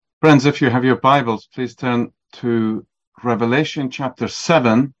Friends, if you have your Bibles, please turn to Revelation chapter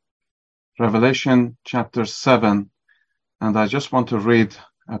 7. Revelation chapter 7. And I just want to read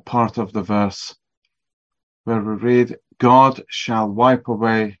a part of the verse where we read, God shall wipe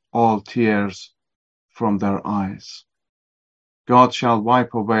away all tears from their eyes. God shall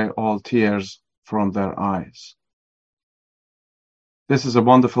wipe away all tears from their eyes. This is a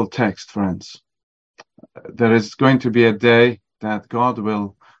wonderful text, friends. There is going to be a day that God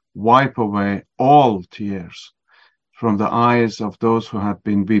will wipe away all tears from the eyes of those who have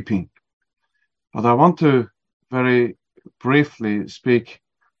been weeping. But I want to very briefly speak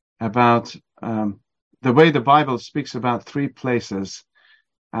about the way the Bible speaks about three places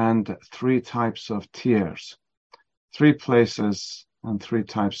and three types of tears. Three places and three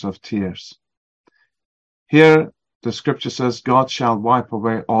types of tears. Here, the scripture says, God shall wipe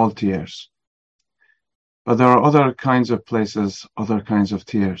away all tears. But there are other kinds of places, other kinds of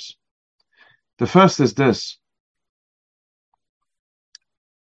tears. The first is this.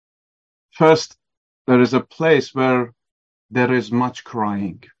 First, there is a place where there is much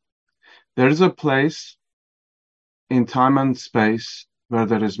crying. There is a place in time and space where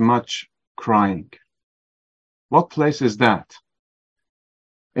there is much crying. What place is that?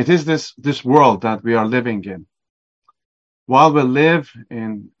 It is this world that we are living in. While we live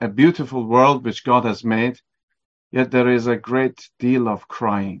in a beautiful world which God has made, yet there is a great deal of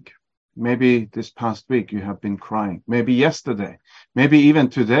crying. Maybe this past week you have been crying. Maybe yesterday. Maybe even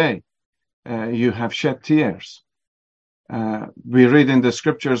today you have shed tears. We read in the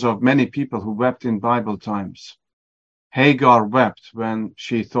scriptures of many people who wept in Bible times. Hagar wept when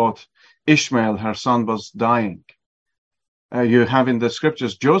she thought Ishmael, her son, was dying. You have in the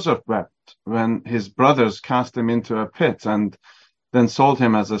scriptures Joseph wept when his brothers cast him into a pit and then sold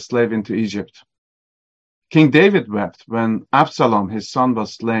him as a slave into Egypt. King David wept when Absalom, his son,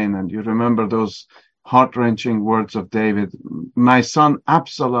 was slain. And you remember those heart-wrenching words of David, my son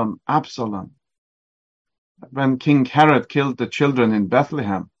Absalom, Absalom. When King Herod killed the children in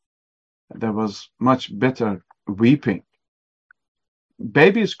Bethlehem, there was much bitter weeping.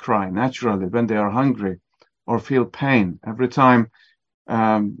 Babies cry naturally when they are hungry or feel pain. Every time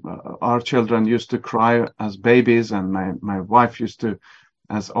our children used to cry as babies, and my wife used to,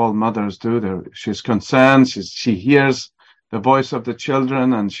 as all mothers do, she's concerned, she hears the voice of the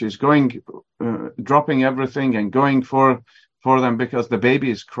children, and she's going, dropping everything and going for them because the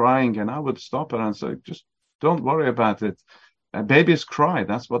baby is crying. And I would stop her and say, just don't worry about it. Babies cry,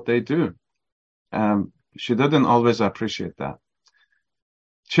 that's what they do. She didn't always appreciate that.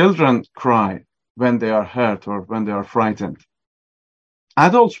 Children cry when they are hurt or when they are frightened.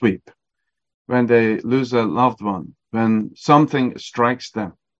 Adults weep when they lose a loved one, when something strikes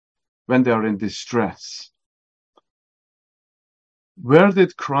them, when they are in distress. Where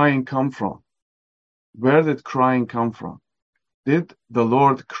did crying come from? Where did crying come from? Did the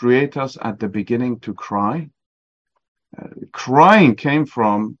Lord create us at the beginning to cry? Crying came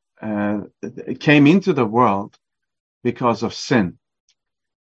into the world because of sin.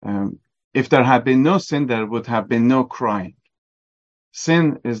 If there had been no sin, there would have been no crying.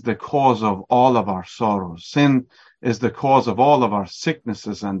 Sin is the cause of all of our sorrows. Sin is the cause of all of our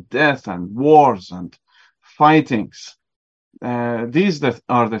sicknesses and death and wars and fightings. These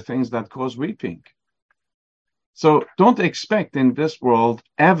are the things that cause weeping. So don't expect in this world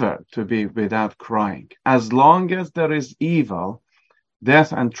ever to be without crying. As long as there is evil,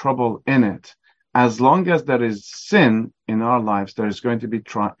 death and trouble in it, as long as there is sin in our lives, there is going to be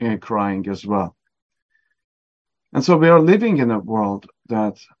crying as well. And so we are living in a world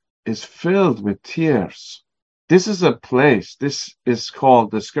that is filled with tears. This is a place, this is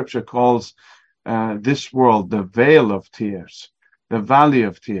called, the scripture calls this world the vale of tears, the valley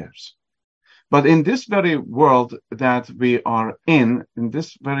of tears. But in this very world that we are in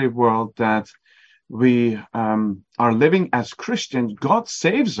this very world that we are living as Christians, God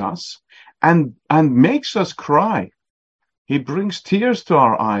saves us and makes us cry. He brings tears to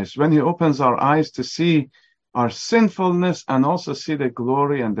our eyes when he opens our eyes to see our sinfulness and also see the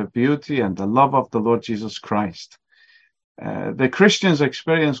glory and the beauty and the love of the Lord Jesus Christ. The Christians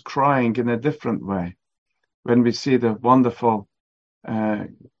experience crying in a different way when we see the wonderful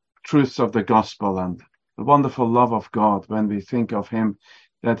truths of the gospel and the wonderful love of God, when we think of him,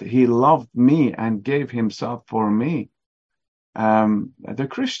 that he loved me and gave himself for me. The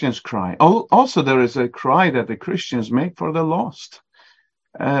Christians cry. Also, there is a cry that the Christians make for the lost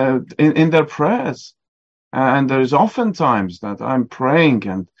in their prayers. And there is often times that I'm praying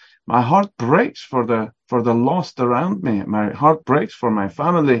and my heart breaks for the lost around me. My heart breaks for my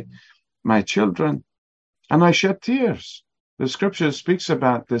family, my children, and I shed tears The scripture speaks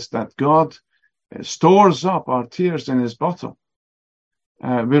about this, that God stores up our tears in his bottle.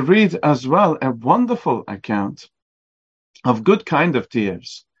 We read as well a wonderful account of good kind of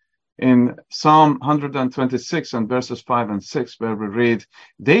tears in Psalm 126 and verses 5 and 6, where we read,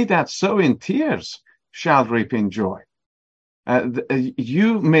 "They that sow in tears shall reap in joy."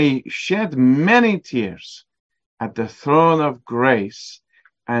 You may shed many tears at the throne of grace,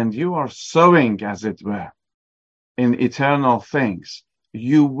 and you are sowing, as it were, in eternal things.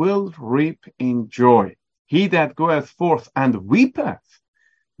 You will reap in joy. He that goeth forth and weepeth,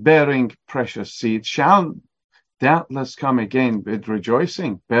 bearing precious seed, shall doubtless come again with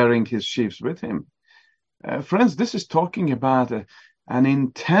rejoicing, bearing his sheaves with him. Friends, this is talking about an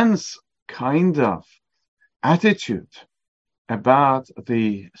intense kind of attitude about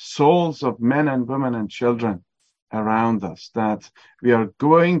the souls of men and women and children around us, that we are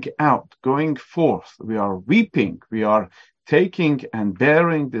going out, going forth, we are weeping, we are taking and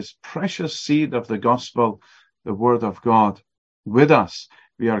bearing this precious seed of the gospel, the word of God, with us.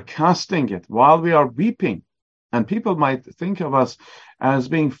 We are casting it while we are weeping. And people might think of us as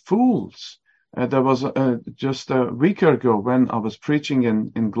being fools. There was just a week ago when I was preaching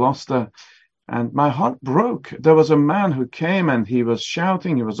in Gloucester, and my heart broke. There was a man who came and he was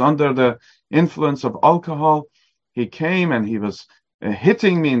shouting. He was under the influence of alcohol. He came and he was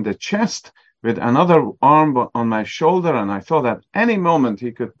hitting me in the chest with another arm on my shoulder, and I thought at any moment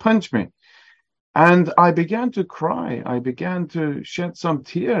he could punch me. And I began to cry. I began to shed some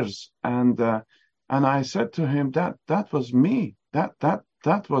tears, and I said to him, that was me.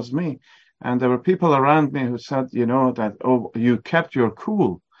 That was me. And there were people around me who said, that, oh, you kept your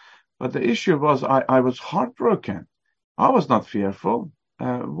cool. But the issue was I was heartbroken. I was not fearful.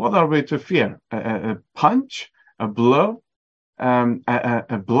 What are we to fear? A punch? A blow?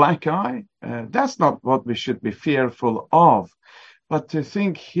 A black eye? That's not what we should be fearful of. But to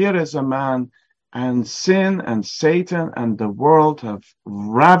think, here is a man, and sin and Satan and the world have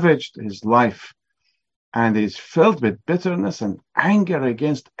ravaged his life, and he's filled with bitterness and anger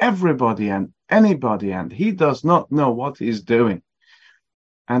against everybody and anybody, and he does not know what he's doing.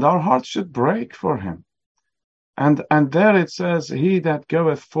 And our hearts should break for him. And there it says, "He that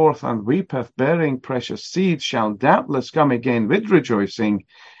goeth forth and weepeth, bearing precious seed, shall doubtless come again with rejoicing,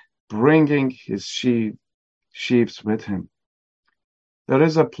 bringing his sheaves with him." There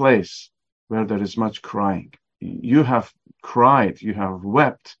is a place where there is much crying. You have cried, you have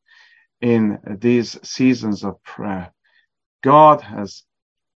wept in these seasons of prayer. God has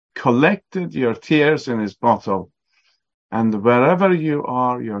collected your tears in his bottle, and wherever you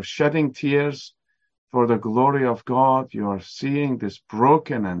are, you're shedding tears for the glory of God. You are seeing this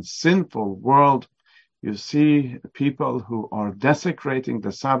broken and sinful world. You see people who are desecrating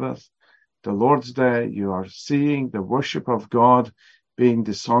the Sabbath, the Lord's Day. You are seeing the worship of God being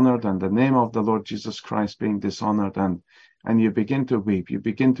dishonored and the name of the Lord Jesus Christ being dishonored, and you begin to weep. You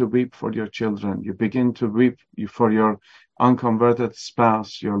begin to weep for your children. You begin to weep for your unconverted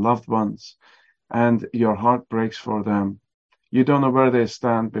spouse, your loved ones, and your heart breaks for them. You don't know where they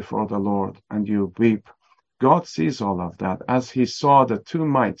stand before the Lord, and you weep. God sees all of that, as he saw the 2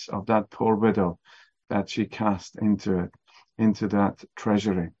 mites of that poor widow that she cast into that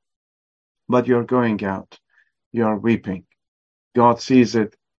treasury. But you're going out. You're weeping. God sees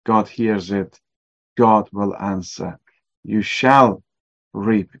it. God hears it. God will answer. You shall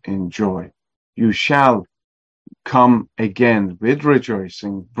reap in joy. You shall come again with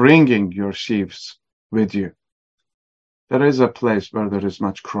rejoicing, bringing your sheaves with you. There is a place where there is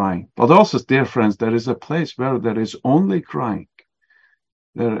much crying. But also, dear friends, there is a place where there is only crying.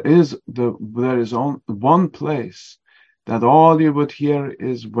 There is one place that all you would hear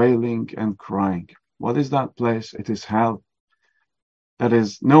is wailing and crying. What is that place? It is hell. There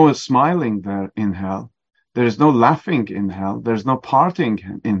is no smiling there in hell. There is no laughing in hell. There is no parting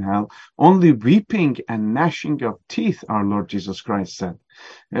in hell. Only weeping and gnashing of teeth, our Lord Jesus Christ said.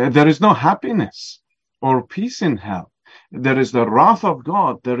 There is no happiness or peace in hell. There is the wrath of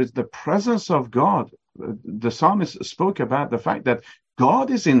God. There is the presence of God. The psalmist spoke about the fact that God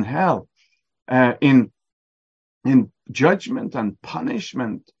is in hell, in judgment and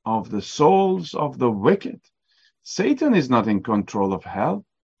punishment of the souls of the wicked. Satan is not in control of hell.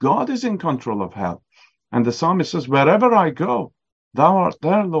 God is in control of hell. And the psalmist says, "Wherever I go, thou art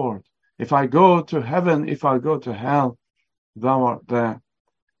there, Lord. If I go to heaven, if I go to hell, thou art there."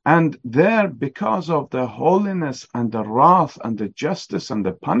 And there, because of the holiness and the wrath and the justice and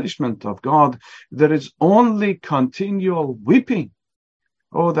the punishment of God, there is only continual weeping.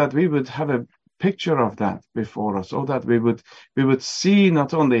 Oh, that we would have a picture of that before us. Oh, that we would see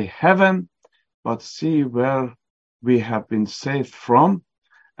not only heaven, but see where we have been saved from,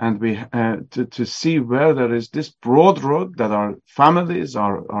 and we to see where there is this broad road that our families,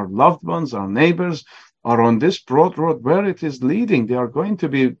 our loved ones, our neighbors are on this broad road, where it is leading. They are going to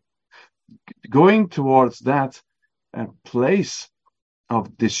be going towards that place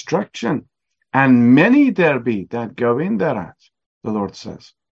of destruction, and many there be that go in thereat, the Lord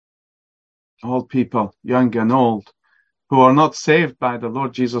says. All people, young and old, who are not saved by the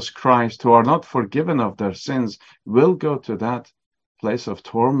Lord Jesus Christ, who are not forgiven of their sins, will go to that place of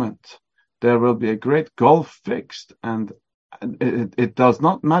torment. There will be a great gulf fixed, and it does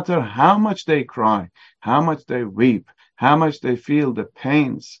not matter how much they cry, how much they weep, how much they feel the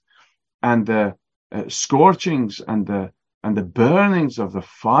pains and the scorchings and the burnings of the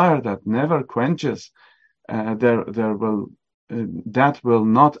fire that never quenches. That will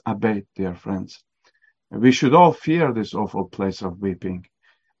not abate, dear friends. We should all fear this awful place of weeping.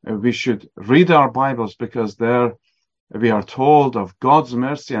 We should read our Bibles, because there we are told of God's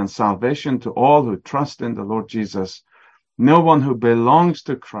mercy and salvation to all who trust in the Lord Jesus. No one who belongs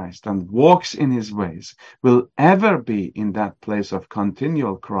to Christ and walks in his ways will ever be in that place of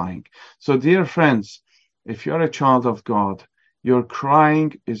continual crying. So, dear friends, if you're a child of God, your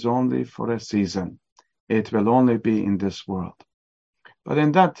crying is only for a season. It will only be in this world. But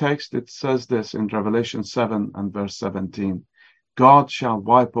in that text, it says this in Revelation 7 and verse 17, God shall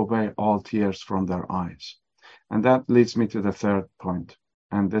wipe away all tears from their eyes. And that leads me to the third point,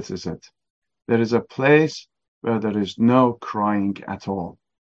 and this is it. There is a place where there is no crying at all.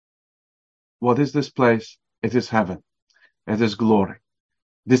 What is this place? It is heaven. It is glory.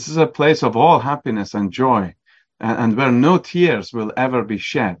 This is a place of all happiness and joy, and where no tears will ever be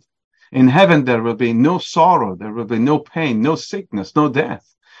shed. In heaven, there will be no sorrow, there will be no pain, no sickness, no death.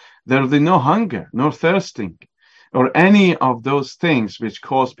 There will be no hunger, no thirsting, or any of those things which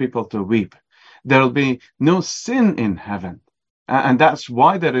cause people to weep. There will be no sin in heaven. And that's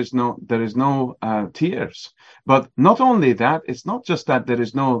why there is no tears. But not only that, it's not just that there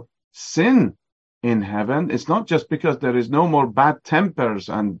is no sin in heaven. It's not just because there is no more bad tempers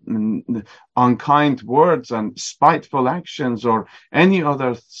and unkind words and spiteful actions or any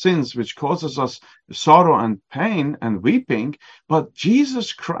other sins which causes us sorrow and pain and weeping, but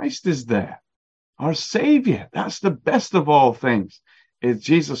Jesus Christ is there, our Savior. That's the best of all things. It's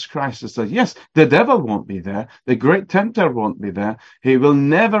Jesus Christ is there. Yes, the devil won't be there. The great tempter won't be there. He will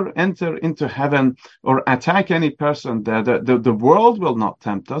never enter into heaven or attack any person there. The world will not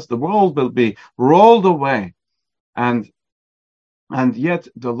tempt us. The world will be rolled away. And yet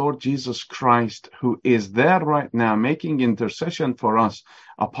the Lord Jesus Christ, who is there right now, making intercession for us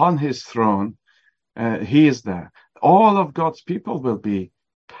upon his throne, he is there. All of God's people will be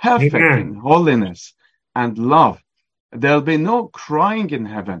perfect in holiness and love. There'll be no crying in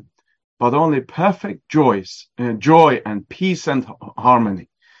heaven, but only perfect joy and peace and harmony.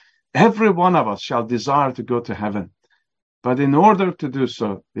 Every one of us shall desire to go to heaven. But in order to do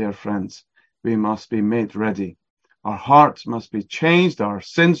so, dear friends, we must be made ready. Our hearts must be changed, our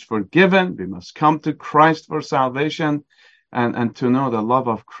sins forgiven. We must come to Christ for salvation and to know the love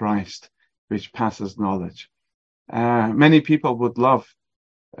of Christ, which passes knowledge. Many people would love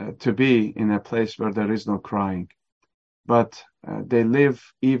to be in a place where there is no crying. But they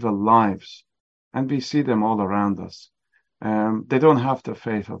live evil lives, and we see them all around us. They don't have the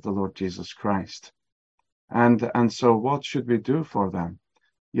faith of the Lord Jesus Christ. And so what should we do for them?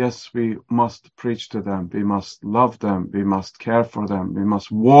 Yes, we must preach to them. We must love them. We must care for them. We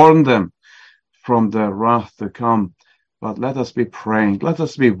must warn them from the wrath to come. But let us be praying. Let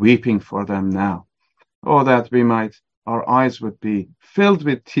us be weeping for them now. Oh, that our eyes would be filled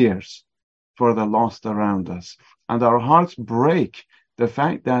with tears for the lost around us. And our hearts break the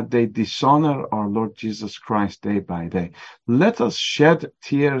fact that they dishonor our Lord Jesus Christ day by day. Let us shed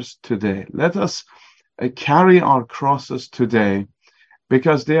tears today. Let us carry our crosses today,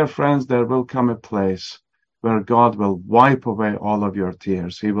 because, dear friends, there will come a place where God will wipe away all of your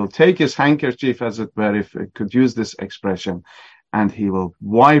tears. He will take his handkerchief, as it were, if I could use this expression, and he will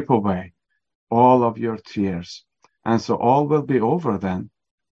wipe away all of your tears. And so all will be over then.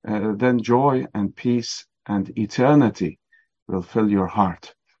 Then joy and peace and eternity will fill your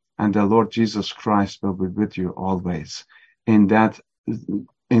heart, and the Lord Jesus Christ will be with you always in that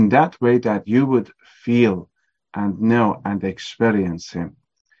way that you would feel and know and experience him.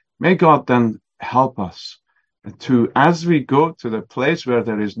 May God then help us to, as we go to the place where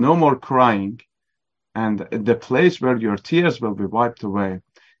there is no more crying and the place where your tears will be wiped away,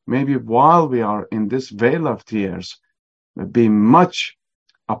 maybe while we are in this vale of tears, be much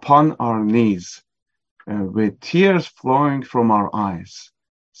upon our knees, with tears flowing from our eyes,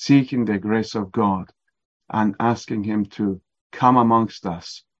 seeking the grace of God, and asking him to come amongst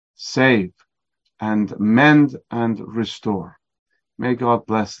us, save, and mend and restore. May God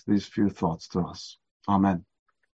bless these few thoughts to us. Amen.